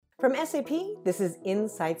From SAP, this is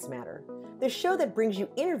Insights Matter, the show that brings you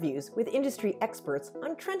interviews with industry experts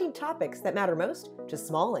on trending topics that matter most to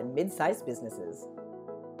small and mid-sized businesses.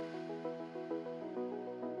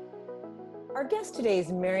 Our guest today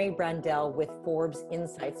is Mary Brandell with Forbes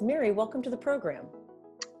Insights. Mary, welcome to the program.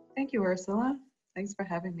 Thank you, Ursula. Thanks for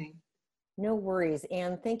having me. No worries,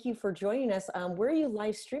 and thank you for joining us. Where are you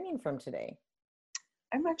live streaming from today?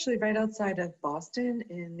 I'm actually right outside of Boston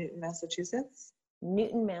in Newton, Massachusetts.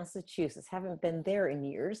 Newton, Massachusetts. Haven't been there in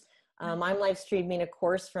years. I'm live streaming a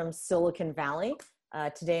course from Silicon Valley.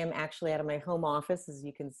 Today I'm actually out of my home office, as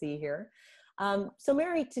you can see here. So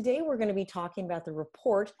Mary, today we're going to be talking about the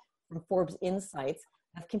report from Forbes Insights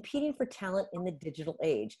of competing for talent in the digital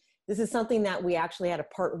age. This is something that we actually had a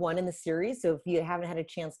part 1 in the series. So if you haven't had a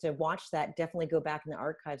chance to watch that, definitely go back in the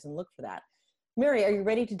archives and look for that. Mary, are you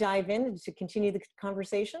ready to dive in to continue the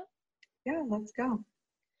conversation? Yeah, let's go.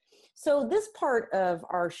 So this part of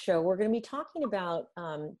our show, we're going to be talking about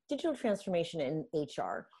digital transformation in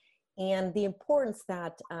HR and the importance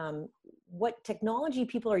that what technology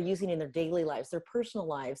people are using in their daily lives, their personal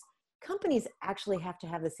lives, companies actually have to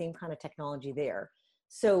have the same kind of technology there.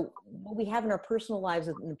 So what we have in our personal lives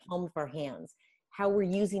is in the palm of our hands, how we're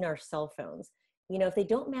using our cell phones. You know, if they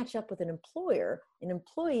don't match up with an employer, an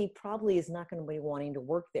employee probably is not going to be wanting to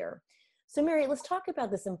work there. So Mary, let's talk about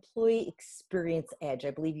this employee experience edge.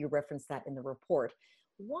 I believe you referenced that in the report.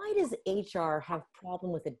 Why does HR have a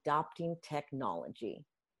problem with adopting technology?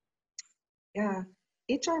 Yeah,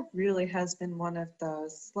 HR really has been one of the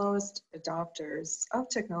slowest adopters of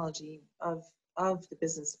technology of the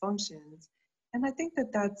business functions. And I think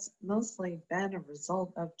that that's mostly been a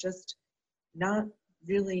result of just not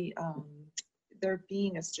really there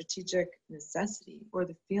being a strategic necessity, or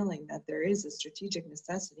the feeling that there is a strategic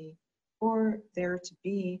necessity for there to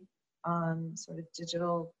be sort of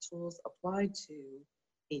digital tools applied to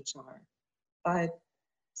HR. But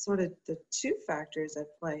sort of the two factors at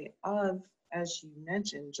play of, as you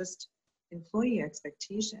mentioned, just employee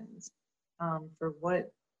expectations for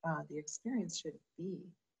what the experience should be,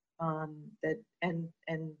 that and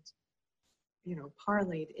you know,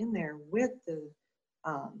 parlayed in there with the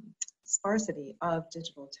sparsity of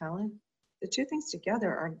digital talent. The two things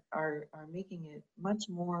together are making it much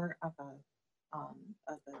more of a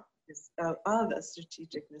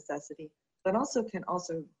strategic necessity, but also can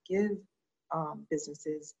also give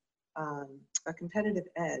businesses a competitive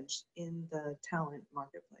edge in the talent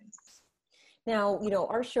marketplace. Now, you know,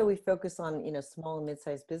 our show, we focus on, you know, small and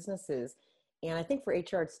mid-sized businesses. And I think for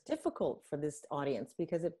HR, it's difficult for this audience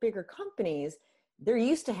because at bigger companies, they're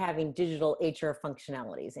used to having digital HR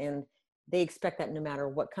functionalities, and they expect that no matter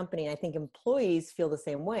what company. And I think employees feel the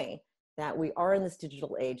same way, that we are in this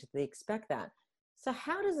digital age, they expect that. So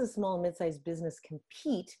how does a small and mid-sized business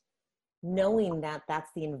compete knowing that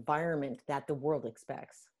that's the environment that the world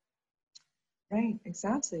expects? Right,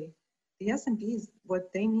 exactly. The SMBs,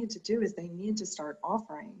 what they need to do is they need to start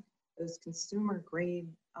offering those consumer grade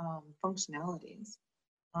functionalities.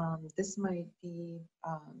 This might be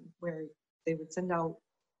where they would send out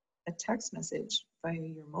a text message via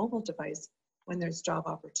your mobile device when there's job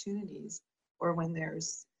opportunities, or when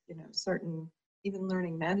there's, you know, certain even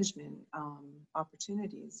learning management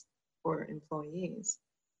opportunities for employees.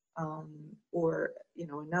 Or, you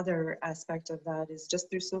know, another aspect of that is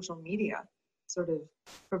just through social media, sort of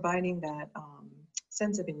providing that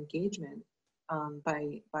sense of engagement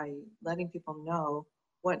by letting people know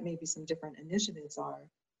what maybe some different initiatives are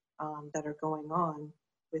that are going on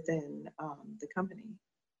within the company.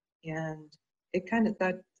 And it kind of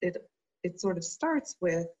it sort of starts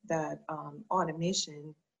with that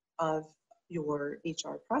automation of your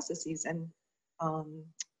HR processes. And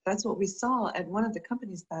that's what we saw at one of the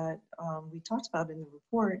companies that we talked about in the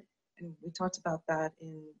report, and we talked about that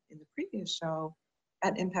in the previous show,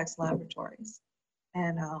 at Impacts Laboratories.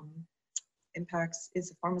 And Impacts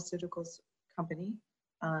is a pharmaceuticals company,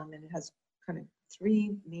 and it has kind of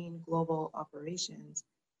 3 main global operations.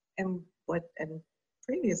 And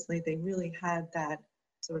previously they really had that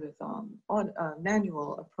sort of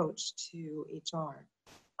manual approach to HR.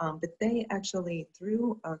 But they actually,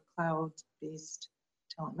 through a cloud-based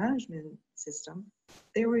talent management system,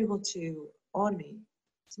 they were able to automate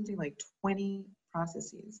something like 20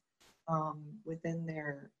 processes within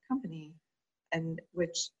their company, and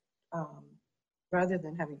which rather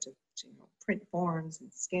than having to, you know, print forms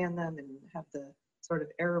and scan them and have the sort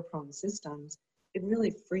of error-prone systems, it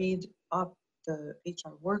really freed up the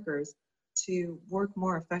HR workers to work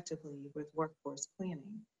more effectively with workforce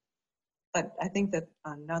planning. But I think that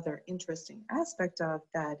another interesting aspect of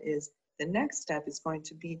that is the next step is going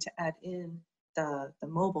to be to add in the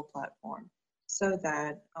mobile platform. so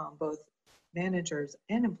that both managers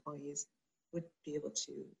and employees would be able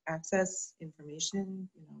to access information,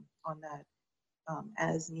 on that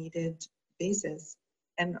as needed basis,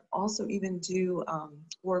 and also even do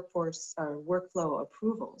workforce or workflow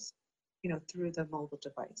approvals, through the mobile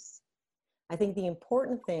device. I think the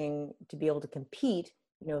important thing to be able to compete,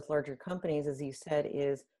 with larger companies, as you said,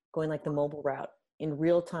 is going like the mobile route in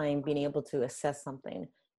real time, being able to assess something.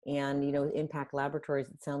 And, Impact Laboratories,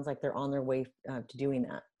 it sounds like they're on their way to doing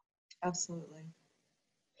that. Absolutely.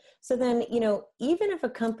 So then, even if a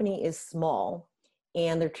company is small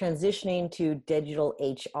and they're transitioning to digital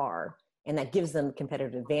HR, and that gives them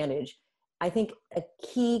competitive advantage, I think a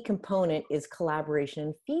key component is collaboration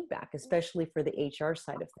and feedback, especially for the HR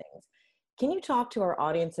side of things. Can you talk to our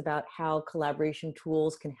audience about how collaboration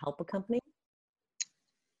tools can help a company?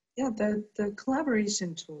 Yeah, the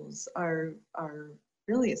collaboration tools are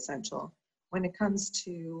really essential when it comes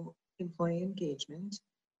to employee engagement,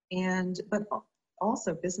 but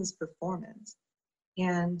also business performance,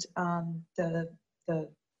 and the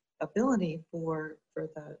ability for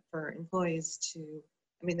employees to,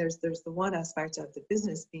 I mean, there's the one aspect of the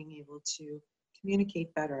business being able to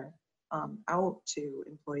communicate better out to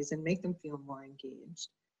employees and make them feel more engaged.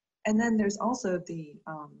 And then there's also the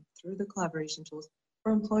through the collaboration tools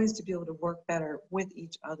for employees to be able to work better with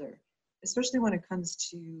each other, especially when it comes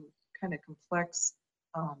to kind of complex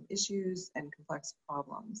issues and complex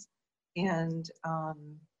problems. And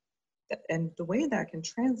the way that can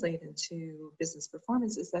translate into business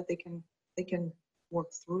performance is that they can work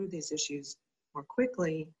through these issues more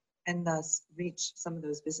quickly and thus reach some of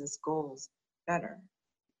those business goals better.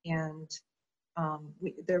 And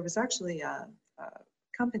there was actually a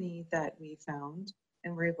company that we found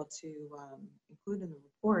and were able to include in the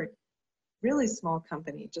report. Really small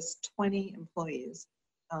company, just 20 employees.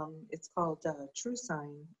 It's called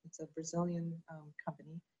TrueSign. It's a Brazilian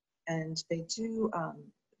company, and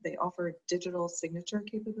they offer digital signature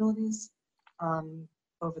capabilities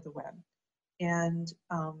over the web. And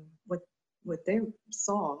what they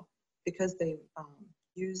saw, because they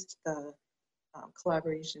used the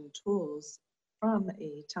collaboration tools from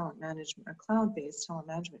a cloud-based talent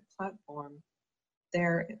management platform,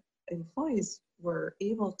 their employees were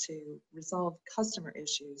able to resolve customer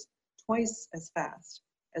issues twice as fast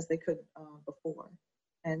as they could before.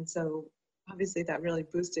 And so obviously that really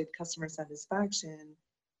boosted customer satisfaction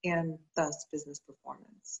and thus business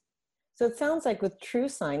performance. So it sounds like with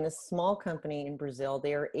TrueSign, this small company in Brazil,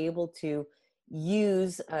 they are able to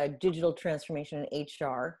use digital transformation in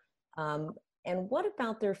HR. And what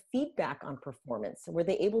about their feedback on performance? Were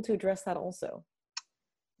they able to address that also?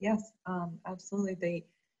 Yes, absolutely.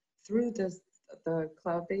 Through the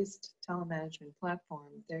cloud-based talent management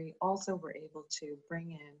platform, they also were able to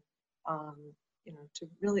bring in, to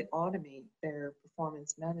really automate their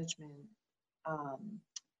performance management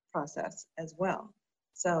process as well.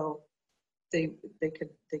 So they could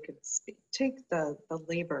take the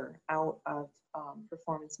labor out of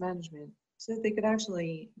performance management so that they could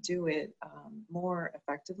actually do it more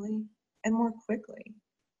effectively and more quickly.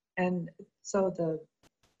 And so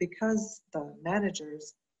because the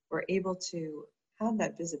managers were able to have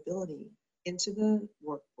that visibility into the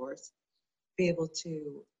workforce, be able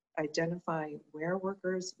to identify where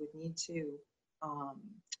workers would need to,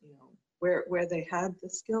 where they had the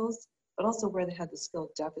skills, but also where they had the skill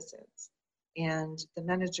deficits. And the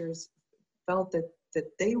managers felt that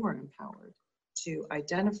they were empowered to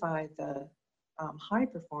identify the high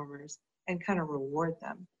performers and kind of reward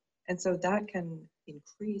them. And so that can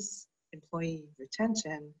increase employee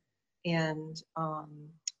retention and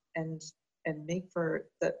make for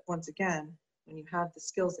that. Once again, when you have the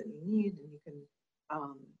skills that you need and you can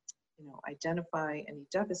identify any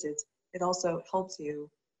deficits, it also helps you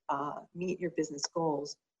meet your business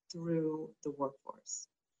goals through the workforce.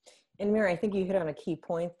 And Mary, I think you hit on a key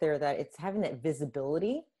point there, that it's having that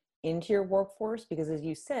visibility into your workforce, because as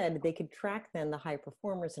you said, they could track then the high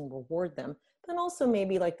performers and reward them, but also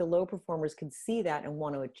maybe like the low performers could see that and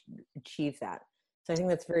want to achieve that. So I think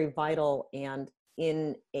that's very vital. And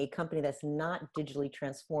in a company that's not digitally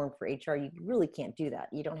transformed for HR, you really can't do that.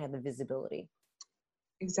 You don't have the visibility.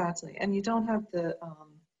 Exactly. And you don't have the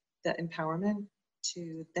empowerment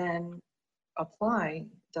to then apply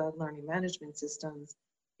the learning management systems,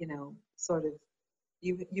 sort of,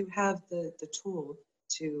 you have the tool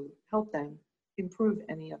to help them improve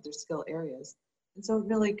any of their skill areas. And so it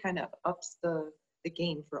really kind of ups the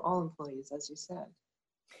game for all employees, as you said.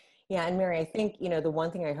 Yeah, and Mary, I think, the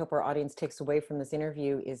one thing I hope our audience takes away from this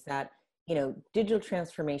interview is that, digital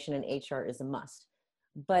transformation in HR is a must.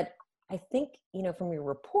 But I think, from your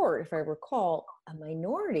report, if I recall, a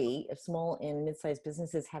minority of small and mid-sized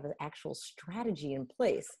businesses have an actual strategy in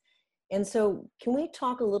place. And so can we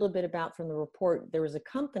talk a little bit about, from the report, there was a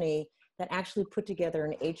company that actually put together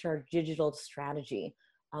an HR digital strategy.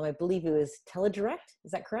 I believe it was Teledirect.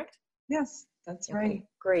 Is that correct? Yes, that's Okay, right.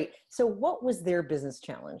 great. So what was their business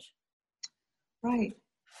challenge? Right.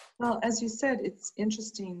 Well, as you said, it's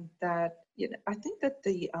interesting that I think that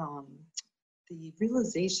the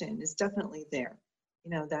realization is definitely there.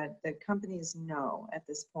 That companies know at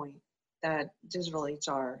this point that digital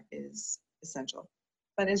HR is essential.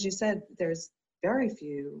 But as you said, there's very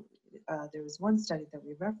few. There was one study that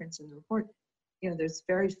we referenced in the report. There's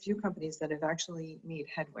very few companies that have actually made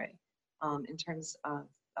headway in terms of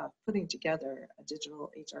putting together a digital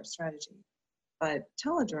HR strategy. But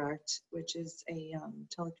Teledirect, which is a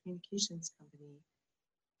telecommunications company,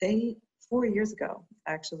 they 4 years ago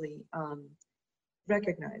actually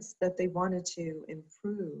recognized that they wanted to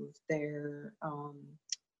improve their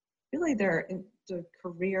really the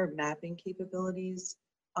career mapping capabilities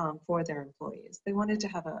for their employees. They wanted to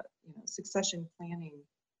have a succession planning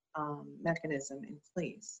mechanism in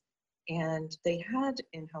place, and they had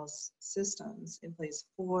in-house systems in place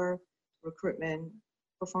for recruitment,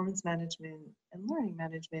 performance management, and learning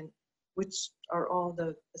management, which are all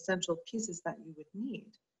the essential pieces that you would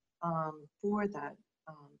need for that.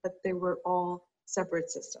 But they were all separate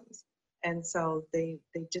systems. And so they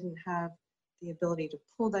didn't have the ability to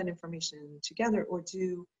pull that information together or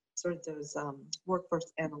do sort of those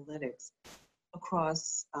workforce analytics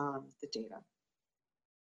across the data.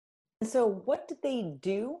 So what did they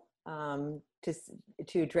do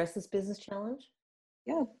to address this business challenge?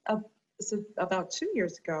 Yeah, so about 2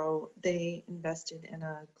 years ago, they invested in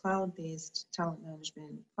a cloud-based talent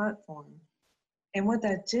management platform. And what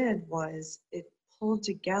that did was it pulled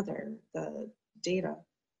together the data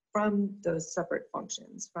from those separate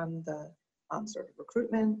functions, from the sort of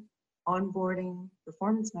recruitment, onboarding,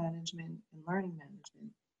 performance management, and learning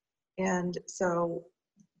management. And so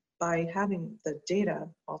by having the data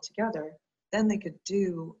all together, then they could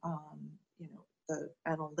do the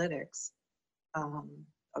analytics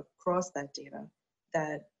across that data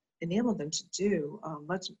that enabled them to do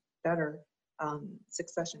much better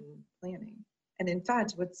succession planning. And in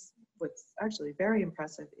fact, what's actually very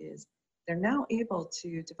impressive is they're now able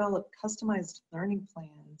to develop customized learning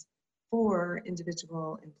plans for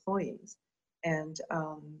individual employees, and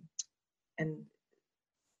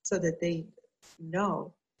so that they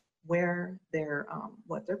know where their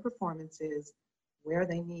what their performance is, where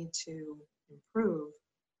they need to improve,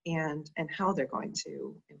 and how they're going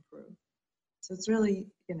to improve. So it's really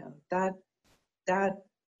that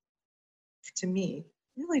to me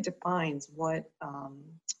really defines what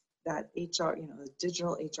that HR, the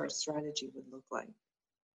digital HR strategy would look like.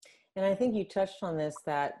 And I think you touched on this,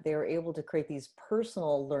 that they were able to create these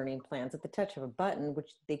personal learning plans at the touch of a button,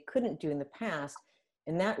 which they couldn't do in the past.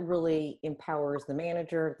 And that really empowers the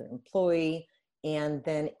manager, the employee, and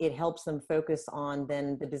then it helps them focus on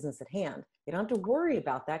then the business at hand. They don't have to worry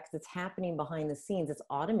about that because it's happening behind the scenes. It's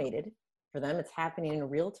automated for them. It's happening in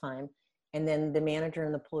real time. And then the manager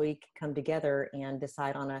and the employee can come together and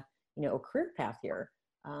decide on a career path here,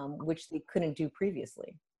 which they couldn't do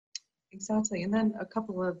previously. Exactly. And then a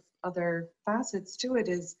couple of other facets to it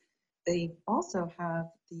is they also have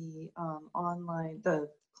the the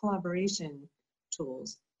collaboration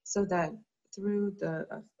tools, so that through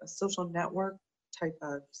a social network type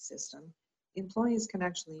of system, employees can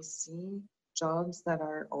actually see jobs that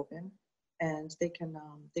are open, and they can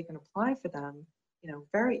apply for them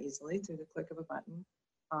very easily through the click of a button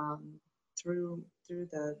through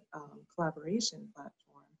the collaboration platform.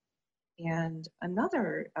 And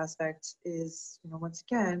another aspect is, once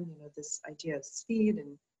again, this idea of speed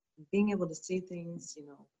and being able to see things,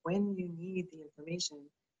 when you need the information.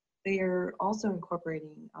 They are also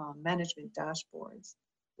incorporating management dashboards,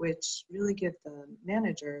 which really give the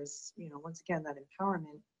managers, once again, that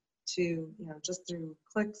empowerment to, just through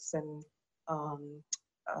clicks and,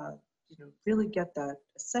 really get that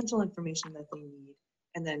essential information that they need,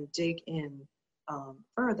 and then dig in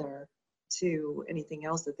further to anything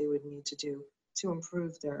else that they would need to do to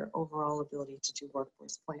improve their overall ability to do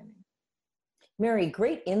workforce planning. Mary,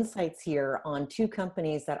 great insights here on two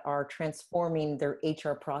companies that are transforming their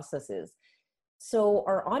HR processes. So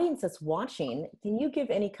our audience that's watching, can you give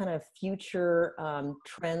any kind of future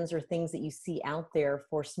trends or things that you see out there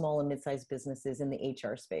for small and mid-sized businesses in the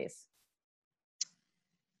HR space?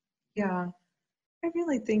 Yeah, I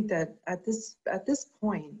really think that at this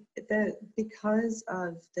point, that because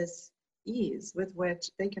of this ease with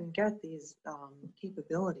which they can get these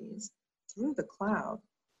capabilities through the cloud,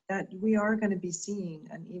 that we are going to be seeing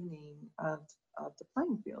an evening of the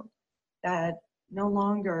playing field, that no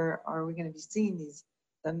longer are we going to be seeing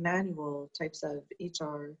the manual types of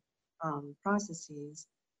HR processes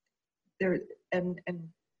there, and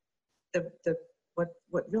the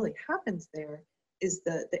what really happens there is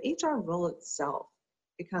the HR role itself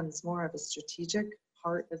becomes more of a strategic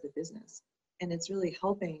part of the business, and it's really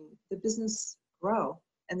helping the business grow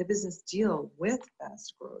and the business deal with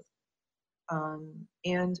fast growth,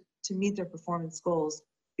 and to meet their performance goals,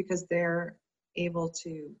 because they're able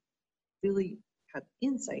to really have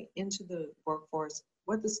insight into the workforce,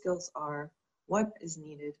 what the skills are, what is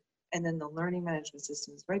needed, and then the learning management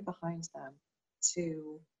systems right behind them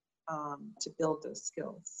to build those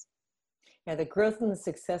skills. Yeah, the growth and the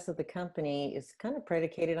success of the company is kind of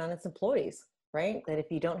predicated on its employees, right? That if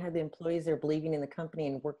you don't have the employees that are believing in the company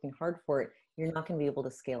and working hard for it, you're not going to be able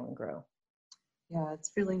to scale and grow. Yeah,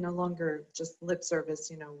 it's really no longer just lip service.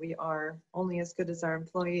 You know, we are only as good as our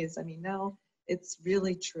employees. I mean, no, it's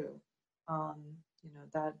really true. You know,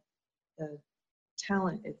 that the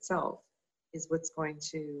talent itself is what's going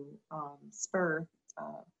to spur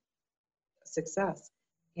success,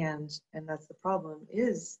 and that's the problem,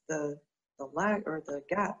 is the lag or the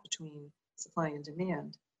gap between supply and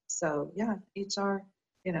demand. So yeah, HR,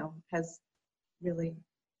 you know, has really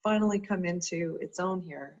finally come into its own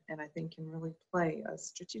here, and I think can really play a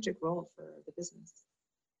strategic role for the business.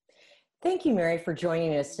 Thank you, Mary, for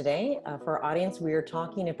joining us today. For our audience, we are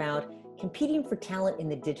talking about competing for talent in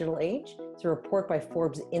the digital age. It's a report by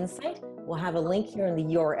Forbes Insight. We'll have a link here in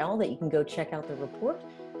the URL that you can go check out the report.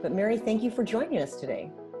 But Mary, thank you for joining us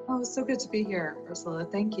today. Oh, it's so good to be here, Ursula.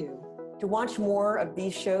 Thank you. To watch more of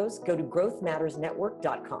these shows, go to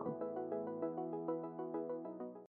growthmattersnetwork.com.